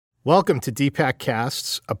Welcome to Deepak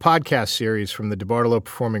Casts, a podcast series from the DeBartolo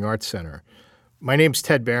Performing Arts Center. My name's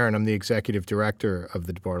Ted Barron. I'm the executive director of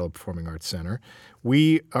the DeBartolo Performing Arts Center.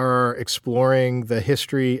 We are exploring the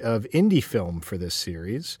history of indie film for this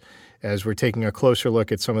series, as we're taking a closer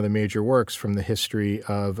look at some of the major works from the history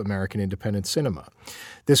of American independent cinema.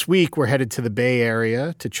 This week, we're headed to the Bay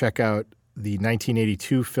Area to check out the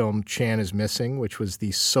 1982 film Chan is Missing, which was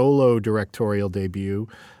the solo directorial debut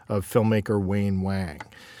of filmmaker Wayne Wang.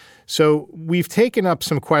 So we've taken up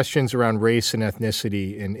some questions around race and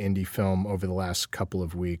ethnicity in indie film over the last couple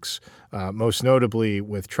of weeks, most notably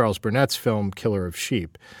with Charles Burnett's film Killer of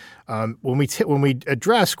Sheep. When we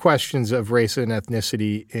address questions of race and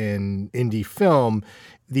ethnicity in indie film,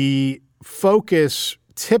 the focus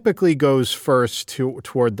typically goes first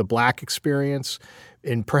toward the Black experience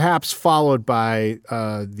and perhaps followed by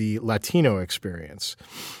the Latino experience.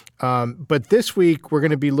 But this week, we're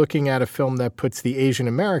going to be looking at a film that puts the Asian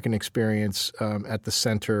American experience at the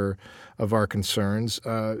center of our concerns,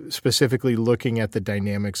 specifically looking at the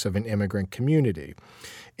dynamics of an immigrant community.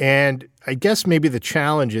 And I guess maybe the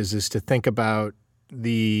challenge is to think about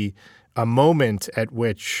a moment at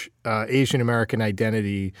which Asian American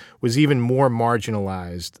identity was even more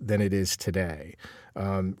marginalized than it is today.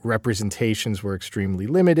 Representations were extremely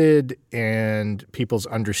limited, and people's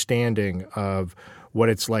understanding of what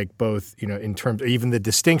it's like both, in terms of even the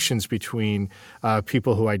distinctions between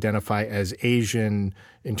people who identify as Asian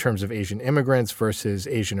in terms of Asian immigrants versus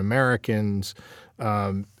Asian Americans,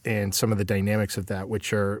 and some of the dynamics of that,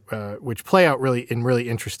 which play out in really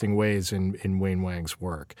interesting ways in Wayne Wang's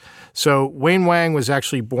work. So Wayne Wang was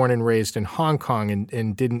actually born and raised in Hong Kong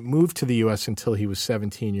and didn't move to the U.S. until he was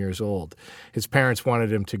 17 years old. His parents wanted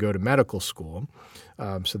him to go to medical school,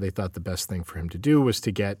 so they thought the best thing for him to do was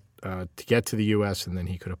to get to the U.S. and then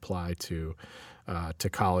he could apply to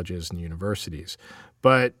colleges and universities.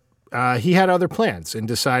 But he had other plans and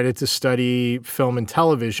decided to study film and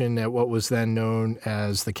television at what was then known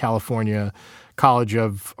as the California College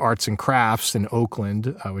of Arts and Crafts in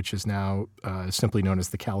Oakland, which is now simply known as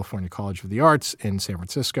the California College of the Arts in San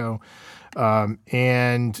Francisco,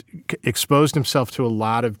 and exposed himself to a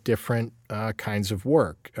lot of different kinds of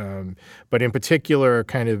work, but in particular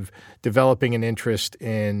kind of developing an interest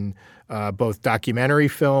in both documentary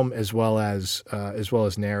film as well as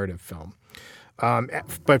narrative film.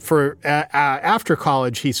 But after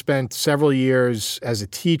college, he spent several years as a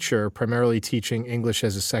teacher, primarily teaching English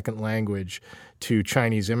as a second language to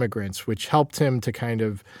Chinese immigrants, which helped him to kind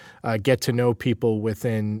of get to know people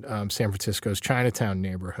within San Francisco's Chinatown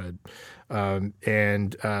neighborhood,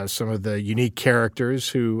 and some of the unique characters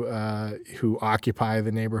who occupy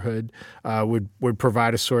the neighborhood would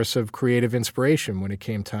provide a source of creative inspiration when it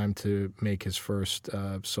came time to make his first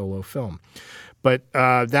solo film. But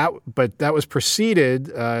that was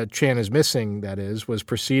preceded. Chan is Missing. That was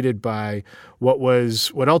preceded by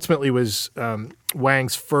what ultimately was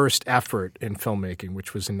Wang's first effort in filmmaking,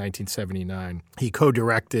 which was in 1979. He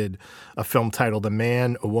co-directed a film titled "A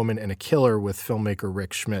Man, a Woman, and a Killer" with filmmaker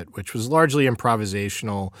Rick Schmidt, which was largely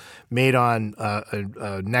improvisational, made on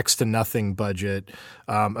a next to nothing budget.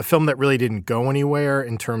 A film that really didn't go anywhere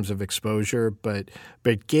in terms of exposure, but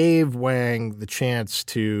gave Wang the chance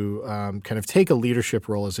to kind of take a leadership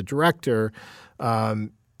role as a director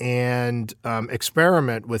and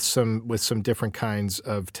experiment with some different kinds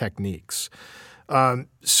of techniques.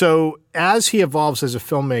 So as he evolves as a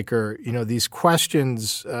filmmaker, these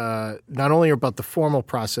questions not only are about the formal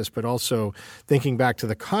process, but also thinking back to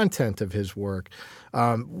the content of his work,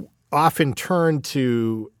 often turn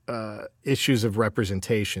to issues of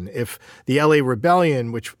representation. If the LA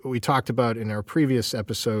Rebellion, which we talked about in our previous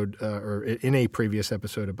episode, or in a previous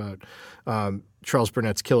episode about Charles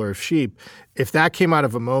Burnett's Killer of Sheep, if that came out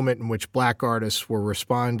of a moment in which Black artists were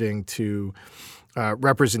responding to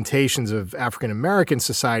representations of African-American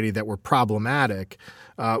society that were problematic,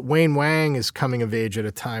 Wayne Wang is coming of age at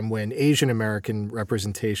a time when Asian-American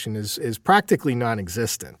representation is practically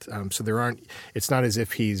non-existent. So it's not as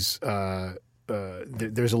if he's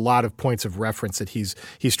there's a lot of points of reference that he's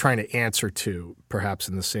trying to answer to, perhaps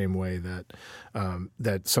in the same way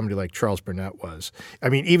that somebody like Charles Burnett was. I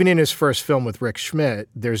mean, even in his first film with Rick Schmidt,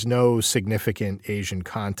 there's no significant Asian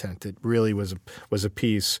content. It really was a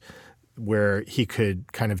piece where he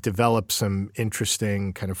could kind of develop some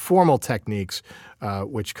interesting kind of formal techniques,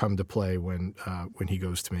 which come to play when he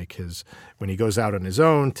goes out on his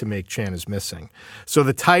own to make Chan is Missing. So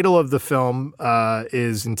the title of the film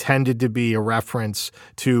is intended to be a reference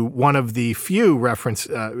to one of the few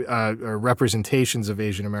representations of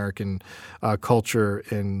Asian American culture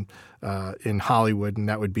in in Hollywood, and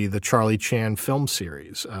that would be the Charlie Chan film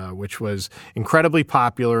series, which was incredibly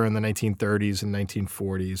popular in the 1930s and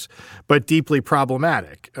 1940s, but deeply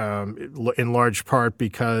problematic, in large part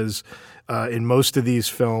because in most of these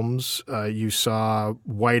films, you saw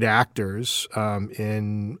white actors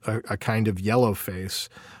in a kind of yellow face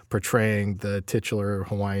portraying the titular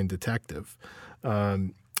Hawaiian detective.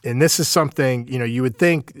 And this is something, you would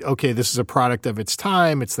think, okay, this is a product of its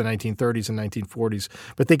time. It's the 1930s and 1940s.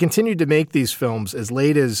 But they continued to make these films as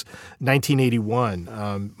late as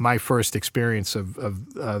 1981. My first experience of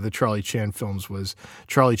the Charlie Chan films was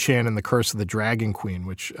Charlie Chan and the Curse of the Dragon Queen,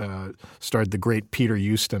 which starred the great Peter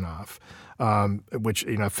Ustinov. Which,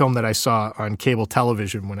 a film that I saw on cable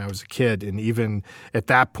television when I was a kid. And even at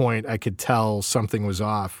that point, I could tell something was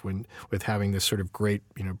off with having this sort of great,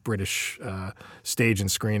 British stage and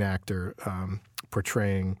screen actor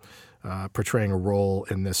portraying a role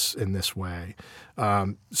in this way.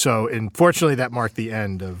 So unfortunately, that marked the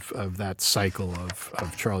end of that cycle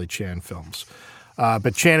of Charlie Chan films.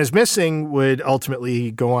 But Chan is Missing would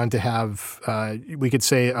ultimately go on to have, we could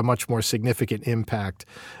say, a much more significant impact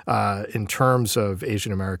in terms of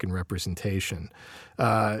Asian American representation.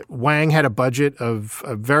 Wang had a budget of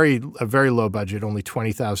a very low budget, only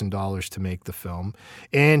 $20,000 to make the film,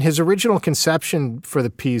 and his original conception for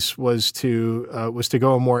the piece was to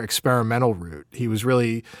go a more experimental route. He was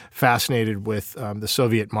really fascinated with the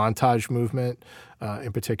Soviet montage movement.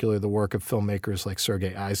 In particular, the work of filmmakers like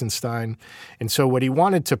Sergei Eisenstein. And so what he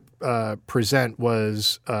wanted to present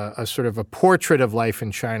was a sort of a portrait of life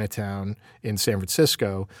in Chinatown in San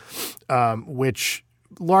Francisco, which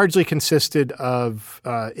largely consisted of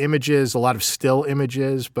images, a lot of still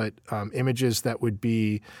images, but images that would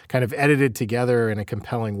be kind of edited together in a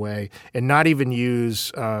compelling way and not even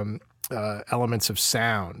use elements of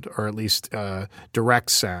sound, or at least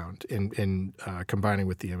direct sound in combining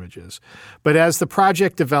with the images. But as the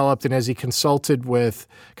project developed and as he consulted with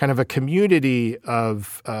kind of a community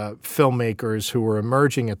of filmmakers who were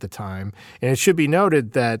emerging at the time, and it should be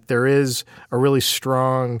noted that there is a really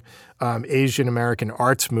strong Asian American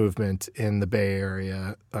arts movement in the Bay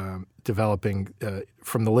Area developing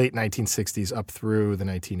from the late 1960s up through the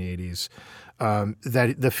 1980s.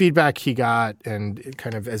 That the feedback he got, and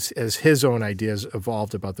kind of as his own ideas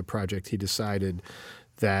evolved about the project, he decided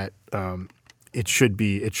that it should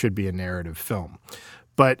be a narrative film,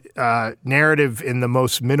 but narrative in the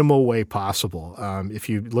most minimal way possible. If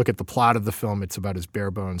you look at the plot of the film, it's about as bare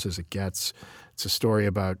bones as it gets. It's a story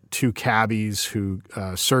about two cabbies who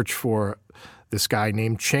search for this guy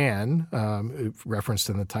named Chan, referenced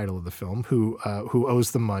in the title of the film, who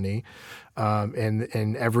owes them money,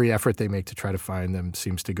 and every effort they make to try to find them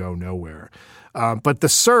seems to go nowhere. But the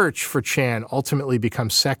search for Chan ultimately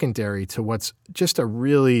becomes secondary to what's just a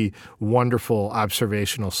really wonderful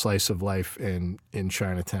observational slice of life in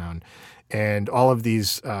Chinatown. And all of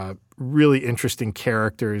these really interesting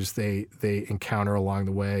characters they encounter along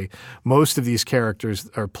the way. Most of these characters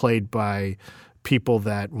are played by people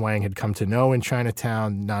that Wang had come to know in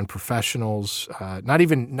Chinatown, non-professionals, not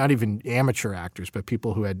even amateur actors, but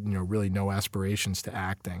people who had really no aspirations to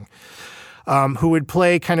acting, who would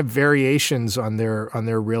play kind of variations on their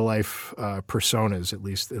real life personas, at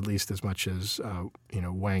least as much as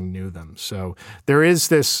Wang knew them. So there is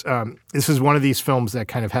this. This is one of these films that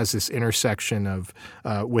kind of has this intersection of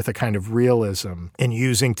with a kind of realism and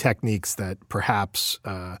using techniques that perhaps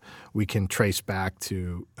we can trace back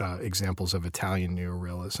to examples of Italian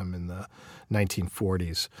neorealism in the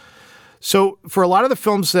 1940s. So for a lot of the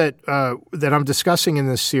films that I'm discussing in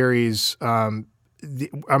this series. I'm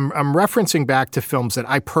referencing back to films that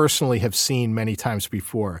I personally have seen many times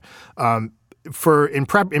before. In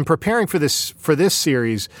preparing for this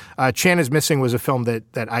series, Chan is Missing was a film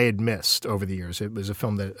that I had missed over the years. It was a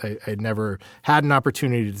film that I had never had an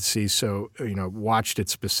opportunity to see, so watched it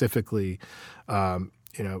specifically,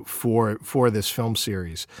 for this film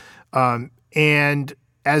series. And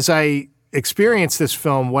as I experience this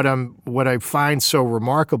film, what I find so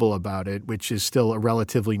remarkable about it, which is still a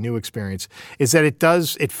relatively new experience, is that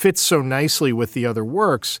it fits so nicely with the other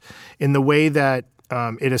works in the way that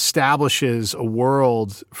it establishes a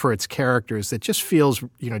world for its characters that just feels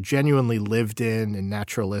genuinely lived in and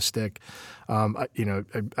naturalistic.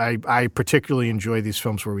 I particularly enjoy these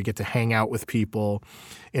films where we get to hang out with people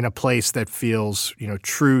in a place that feels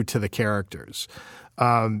true to the characters.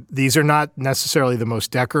 These are not necessarily the most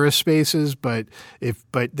decorous spaces, but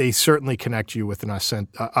they certainly connect you with an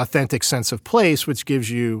authentic sense of place, which gives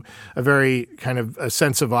you a very kind of a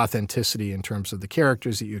sense of authenticity in terms of the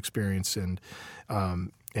characters that you experience and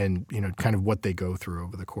kind of what they go through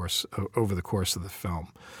over the course of the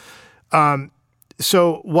film.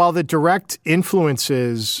 So while the direct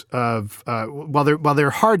influences of while they're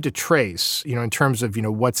hard to trace, in terms of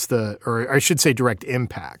what's or I should say direct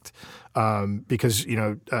impact, because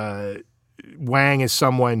Wang is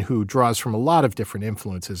someone who draws from a lot of different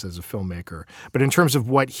influences as a filmmaker. But in terms of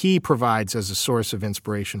what he provides as a source of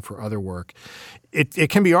inspiration for other work, it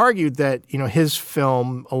can be argued that his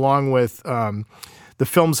film, along with the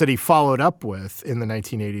films that he followed up with in the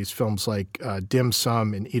 1980s, films like Dim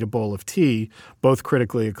Sum and Eat a Bowl of Tea, both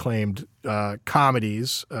critically acclaimed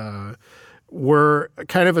comedies, were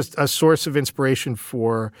kind of a source of inspiration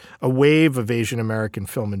for a wave of Asian American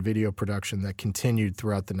film and video production that continued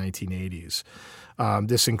throughout the 1980s.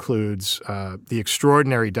 This includes the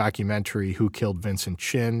extraordinary documentary Who Killed Vincent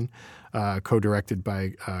Chin, co-directed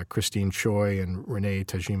by Christine Choi and Renee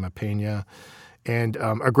Tajima Pena, and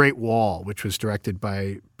A Great Wall, which was directed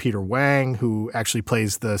by Peter Wang, who actually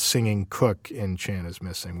plays the singing cook in Chan is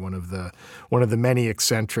Missing, one of the many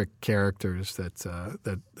eccentric characters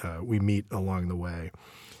that we meet along the way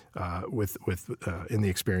in the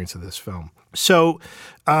experience of this film. So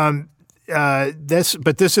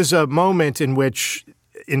this is a moment in which,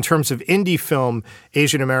 in terms of indie film,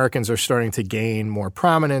 Asian Americans are starting to gain more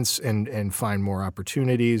prominence and find more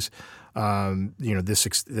opportunities.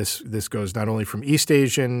 This goes not only from East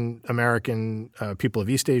Asian American people of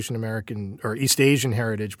East Asian American or East Asian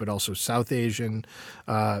heritage, but also South Asian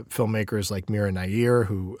filmmakers like Mira Nair,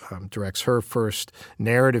 who directs her first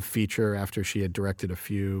narrative feature after she had directed a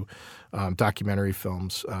few documentary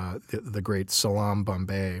films, the great Salam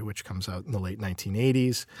Bombay, which comes out in the late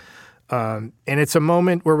 1980s. And it's a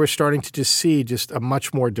moment where we're starting to just see just a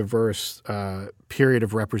much more diverse period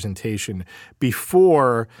of representation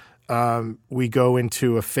before we go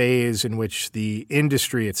into a phase in which the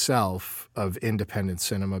industry itself of independent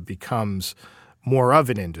cinema becomes more of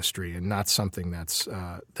an industry and not something that's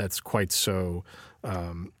quite so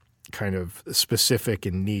kind of specific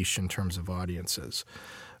and niche in terms of audiences.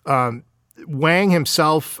 Wang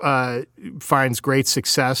himself finds great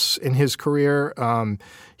success in his career.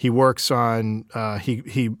 He works on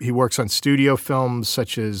he works on studio films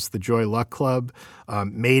such as The Joy Luck Club,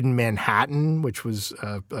 Made in Manhattan, which was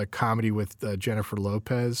a comedy with Jennifer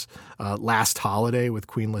Lopez, Last Holiday with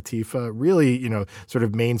Queen Latifah. Really, sort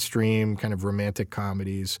of mainstream kind of romantic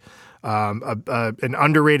comedies. An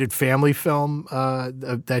underrated family film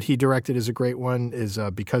that he directed is a great one is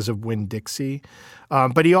Because of Winn-Dixie.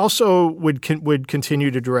 But he also would continue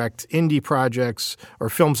to direct indie projects or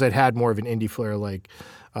films that had more of an indie flair, like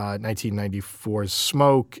 1994's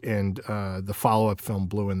Smoke and the follow-up film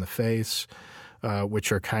Blue in the Face,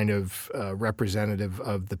 which are kind of representative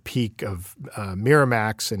of the peak of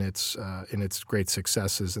Miramax in its great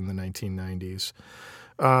successes in the 1990s.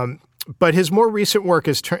 But his more recent work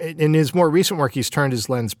he's turned his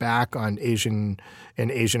lens back on Asian and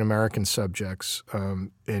Asian American subjects, and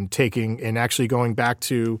actually going back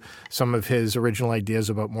to some of his original ideas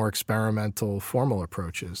about more experimental formal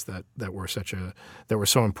approaches that were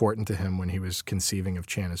so important to him when he was conceiving of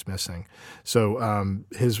Chan is Missing. So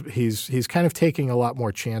he's kind of taking a lot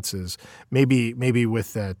more chances, maybe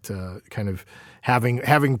with that kind of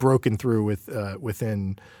having broken through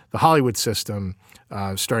within the Hollywood system,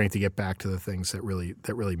 starting to get back to the things that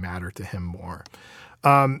really matter to him more.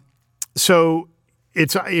 So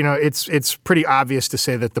it's pretty obvious to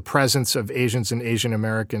say that the presence of Asians and Asian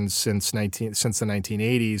Americans since the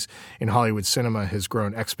 1980s in Hollywood cinema has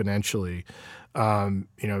grown exponentially. And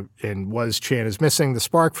was Chan is Missing the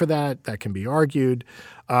spark for that? That can be argued.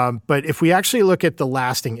 But if we actually look at the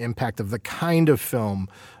lasting impact of the kind of film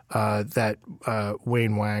that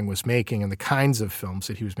Wayne Wang was making and the kinds of films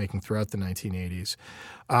that he was making throughout the 1980s.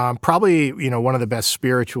 Probably, one of the best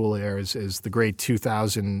spiritual heirs is the great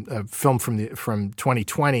 2000 film from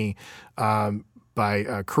 2020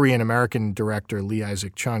 by Korean-American director Lee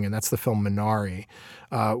Isaac Chung, and that's the film Minari,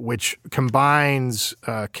 which combines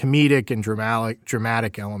comedic and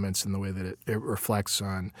dramatic elements in the way that it reflects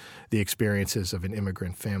on the experiences of an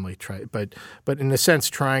immigrant family, but in a sense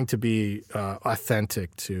trying to be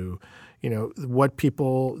authentic to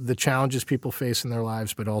the challenges people face in their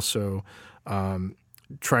lives, but also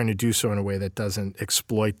trying to do so in a way that doesn't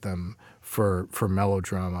exploit them for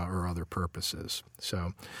melodrama or other purposes.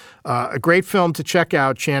 So a great film to check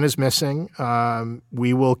out, Chan is Missing.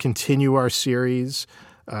 We will continue our series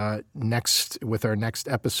with our next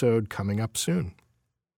episode coming up soon.